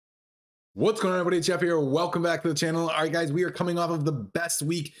What's going on, everybody? Jeff here. Welcome back to the channel. All right, guys, we are coming off of the best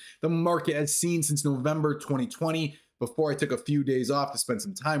week the market has seen since November 2020. Before I took a few days off to spend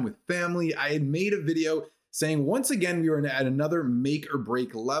some time with family, I had made a video saying once again we were at another make or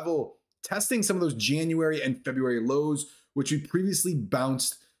break level, testing some of those January and February lows, which we previously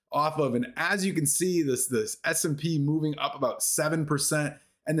bounced off of. And as you can see, this S&P moving up about 7%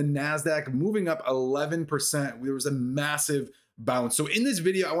 and the NASDAQ moving up 11%. There was a massive bounce. So in this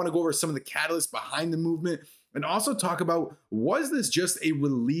video, I want to go over some of the catalysts behind the movement and also talk about, was this just a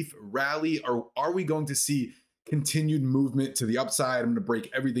relief rally or are we going to see continued movement to the upside? I'm going to break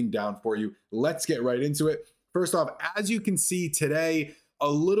everything down for you. Let's get right into it. First off, as you can see today,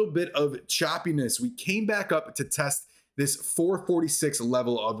 a little bit of choppiness. We came back up to test this 446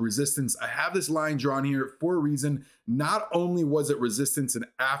 level of resistance. I have this line drawn here for a reason. Not only was it resistance in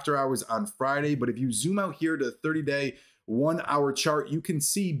after hours on Friday, but if you zoom out here to the 30-day 1 hour chart, you can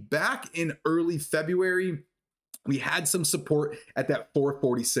see back in early February, we had some support at that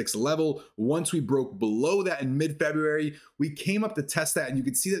 446 level. Once we broke below that in mid-February, we came up to test that, and you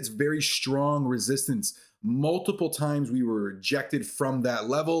can see that's very strong resistance. Multiple times we were rejected from that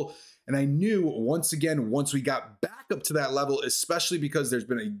level. And I knew once again, once we got back up to that level, especially because there's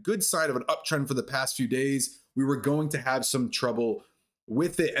been a good sign of an uptrend for the past few days, we were going to have some trouble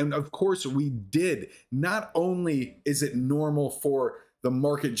with it. And of course we did. Not only is it normal for the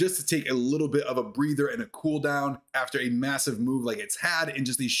market just to take a little bit of a breather and a cool down after a massive move like it's had in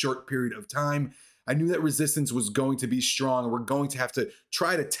just a short period of time, I knew that resistance was going to be strong. We're going to have to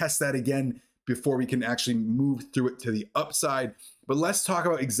try to test that again before we can actually move through it to the upside. But let's talk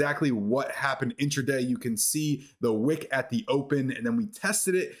about exactly what happened intraday. You can see the wick at the open, and then we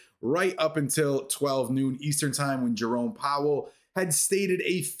tested it right up until 12 noon Eastern time when Jerome Powell had stated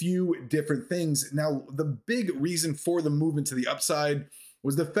a few different things. Now, the big reason for the movement to the upside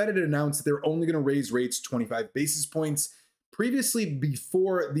was the Fed had announced that they're only going to raise rates 25 basis points. Previously,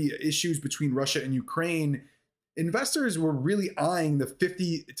 before the issues between Russia and Ukraine, investors were really eyeing the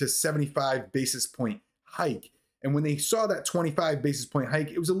 50 to 75 basis point hike. And when they saw that 25 basis point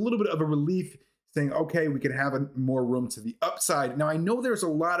hike, it was a little bit of a relief, saying, okay, we can have more room to the upside. Now, I know there's a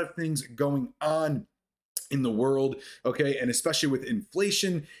lot of things going on in the world, okay, and especially with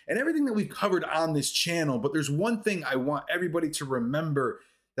inflation and everything that we've covered on this channel. But there's one thing I want everybody to remember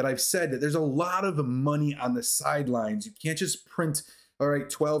that I've said, that there's a lot of money on the sidelines. You can't just print, all right,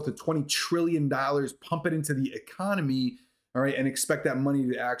 12 to 20 trillion dollars, pump it into the economy, all right, and expect that money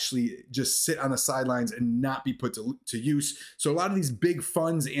to actually just sit on the sidelines and not be put to use. So a lot of these big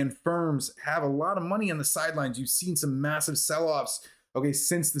funds and firms have a lot of money on the sidelines. You've seen some massive sell-offs, okay,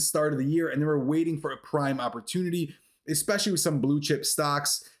 since the start of the year, and they were waiting for a prime opportunity, especially with some blue chip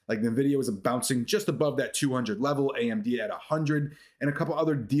stocks. Like Nvidia was bouncing just above that 200 level, AMD at 100, and a couple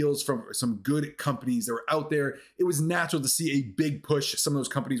other deals from some good companies that were out there. It was natural to see a big push. Some of those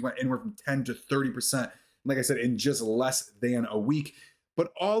companies went anywhere from 10 to 30%, like I said, in just less than a week.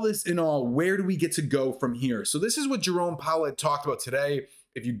 But all this in all, where do we get to go from here? So this is what Jerome Powell had talked about today.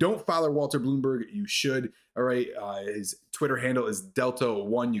 If you don't follow Walter Bloomberg, you should. All right, his Twitter handle is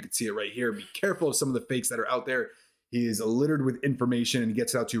Delta1. You can see it right here. Be careful of some of the fakes that are out there. He is littered with information and he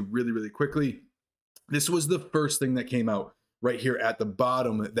gets it out to you really, really quickly. This was the first thing that came out right here at the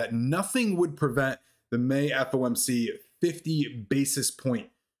bottom, that nothing would prevent the May FOMC 50 basis point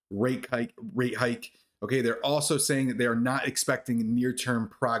rate hike. Okay, they're also saying that they are not expecting near-term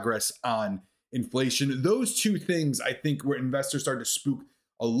progress on inflation. Those two things, I think, where investors start to spook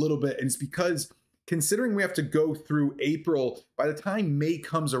a little bit. And it's because, considering we have to go through April, by the time May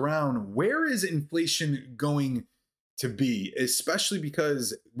comes around, where is inflation going to be? Especially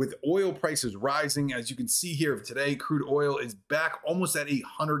because with oil prices rising, as you can see here today, crude oil is back almost at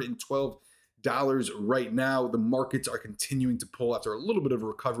 $112 right now. The markets are continuing to pull after a little bit of a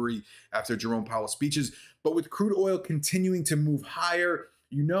recovery after Jerome Powell's speeches. But with crude oil continuing to move higher,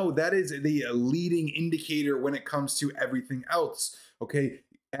 you know that is the leading indicator when it comes to everything else. Okay,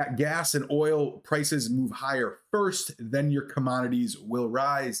 gas and oil prices move higher first, then your commodities will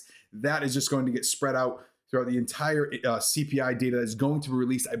rise. That is just going to get spread out throughout the entire CPI data that is going to be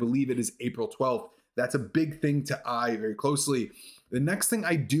released. I believe it is April 12th. That's a big thing to eye very closely. The next thing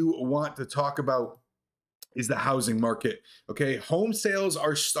I do want to talk about is the housing market. Okay, home sales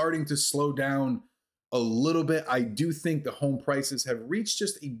are starting to slow down a little bit. I do think the home prices have reached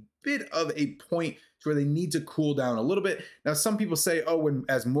just a bit of a point to where they need to cool down a little bit. Now, some people say, oh,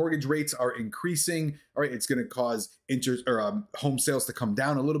 as mortgage rates are increasing, all right, it's going to cause interest or home sales to come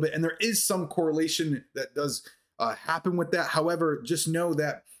down a little bit. And there is some correlation that does happen with that. However, just know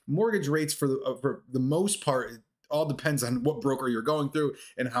that mortgage rates for the most part all depends on what broker you're going through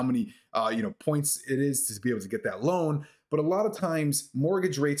and how many points it is to be able to get that loan. But a lot of times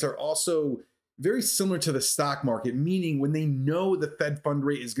mortgage rates are also very similar to the stock market, meaning when they know the Fed fund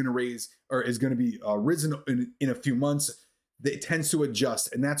rate is going to raise or is going to be risen in a few months, it tends to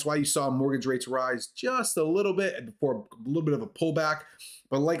adjust. And that's why you saw mortgage rates rise just a little bit before a little bit of a pullback.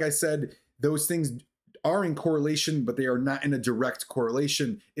 But like I said, those things are in correlation, but they are not in a direct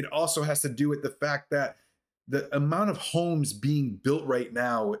correlation. It also has to do with the fact that the amount of homes being built right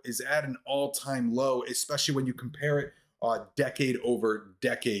now is at an all-time low, especially when you compare it decade over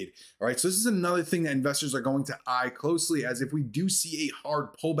decade. All right, so this is another thing that investors are going to eye closely, as if we do see a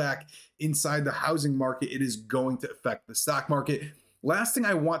hard pullback inside the housing market, it is going to affect the stock market. Last thing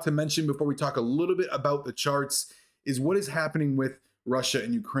I want to mention before we talk a little bit about the charts is what is happening with Russia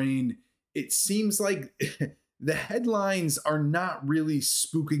and Ukraine. It seems like the headlines are not really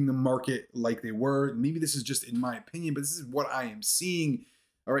spooking the market like they were. Maybe this is just in my opinion, but this is what I am seeing.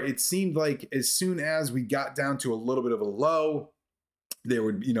 All right, it seemed like as soon as we got down to a little bit of a low, there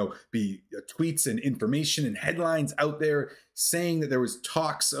would be tweets and information and headlines out there saying that there was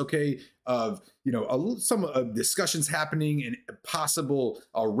talks, okay, of some discussions happening and possible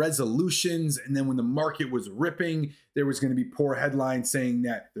resolutions. And then when the market was ripping, there was going to be poor headlines saying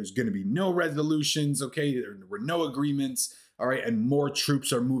that there's going to be no resolutions, okay, there were no agreements. All right, and more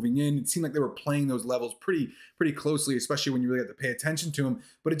troops are moving in. It seemed like they were playing those levels pretty closely, especially when you really have to pay attention to them.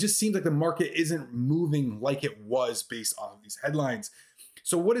 But it just seems like the market isn't moving like it was based off of these headlines.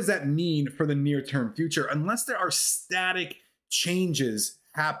 So what does that mean for the near-term future? Unless there are static changes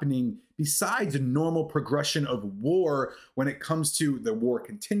happening besides normal progression of war when it comes to the war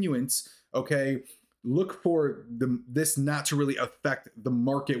continuance, okay, look for this not to really affect the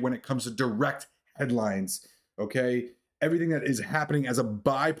market when it comes to direct headlines, okay? Everything that is happening as a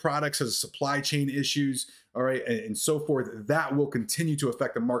byproduct of supply chain issues, all right, and so forth, that will continue to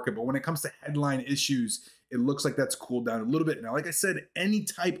affect the market. But when it comes to headline issues, it looks like that's cooled down a little bit. Now, like I said, any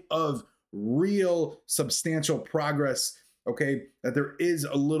type of real substantial progress, okay, that there is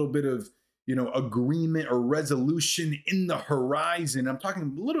a little bit of, agreement or resolution in the horizon, I'm talking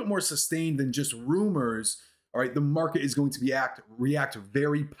a little bit more sustained than just rumors, all right, the market is going to react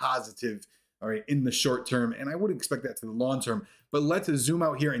very positive, all right, in the short term, and I would expect that to the long term. But let's zoom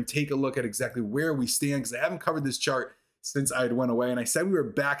out here and take a look at exactly where we stand, because I haven't covered this chart since I had went away, and I said we were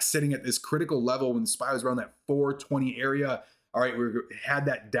back sitting at this critical level when the SPY was around that 420 area. All right, we had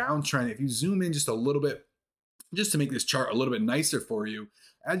that downtrend. If you zoom in just a little bit, just to make this chart a little bit nicer for you,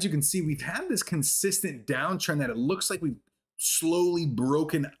 as you can see, we've had this consistent downtrend that it looks like we've slowly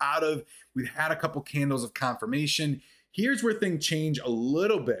broken out of. We've had a couple candles of confirmation. Here's where things change a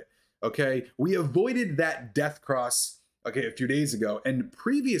little bit. Okay, we avoided that death cross, okay, a few days ago. And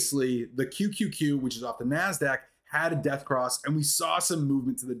previously, the QQQ, which is off the NASDAQ, had a death cross, and we saw some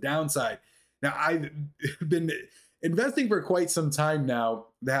movement to the downside. Now, I've been investing for quite some time now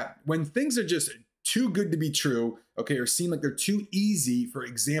that when things are just too good to be true, okay, or seem like they're too easy, for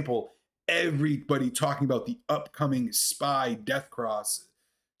example, everybody talking about the upcoming SPY death cross,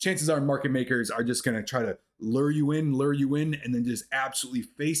 chances are market makers are just going to try to lure you in, and then just absolutely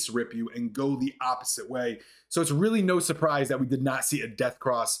face rip you and go the opposite way. So it's really no surprise that we did not see a death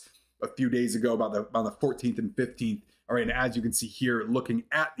cross a few days ago, about the 14th and 15th. All right, and as you can see here, looking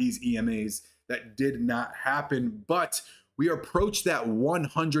at these EMAs, that did not happen, but we approached that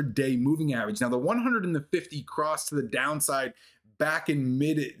 100-day moving average. Now, the 100 and the 50 crossed to the downside back in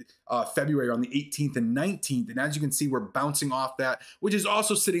mid-February on the 18th and 19th. And as you can see, we're bouncing off that, which is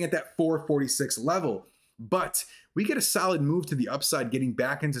also sitting at that 446 level. But we get a solid move to the upside, getting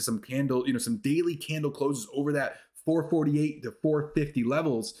back into some some daily candle closes over that 448 to 450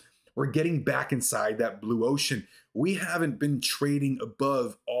 levels. We're getting back inside that blue ocean. We haven't been trading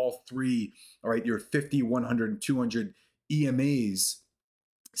above all three, all right, your 50, 100, and 200 EMAs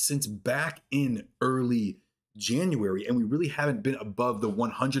since back in early January, and we really haven't been above the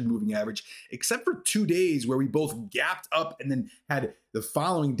 100 moving average, except for 2 days where we both gapped up and then had the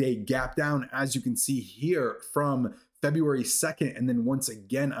following day gap down, as you can see here, from February 2nd, and then once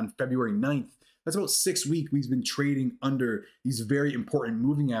again on February 9th. That's about 6 weeks we've been trading under these very important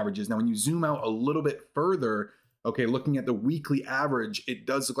moving averages. Now, when you zoom out a little bit further, okay, looking at the weekly average, it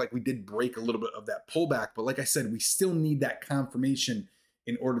does look like we did break a little bit of that pullback. But like I said, we still need that confirmation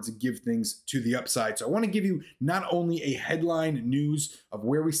in order to give things to the upside. So I want to give you not only a headline news of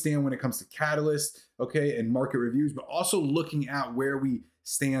where we stand when it comes to catalyst, okay, and market reviews, but also looking at where we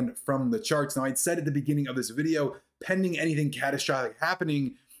stand from the charts. Now, I'd said at the beginning of this video, pending anything catastrophic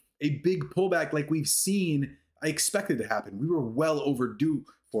happening, a big pullback like we've seen I expected to happen. We were well overdue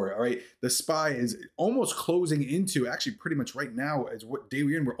for it. All right. The SPY is almost closing into, actually pretty much right now, as what day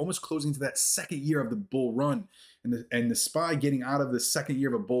we're in, we're almost closing into that second year of the bull run. And the SPY getting out of the second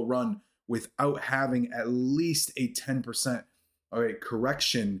year of a bull run without having at least a 10% all right,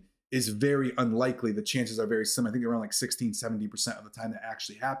 correction is very unlikely. The chances are very slim. I think around like 16, 70% of the time that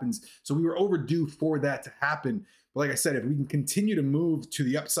actually happens. So we were overdue for that to happen. But like I said, if we can continue to move to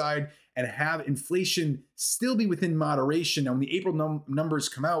the upside and have inflation still be within moderation. Now, when the April numbers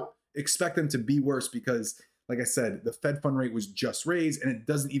come out, expect them to be worse because, like I said, the Fed fund rate was just raised and it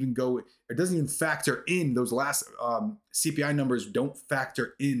doesn't even factor in those last CPI numbers don't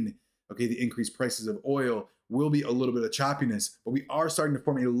factor in, okay, the increased prices of oil. Will be a little bit of choppiness, but we are starting to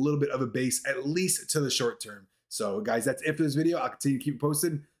form a little bit of a base, at least to the short term. So guys, that's it for this video. I'll continue to keep you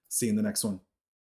posted. See you in the next one.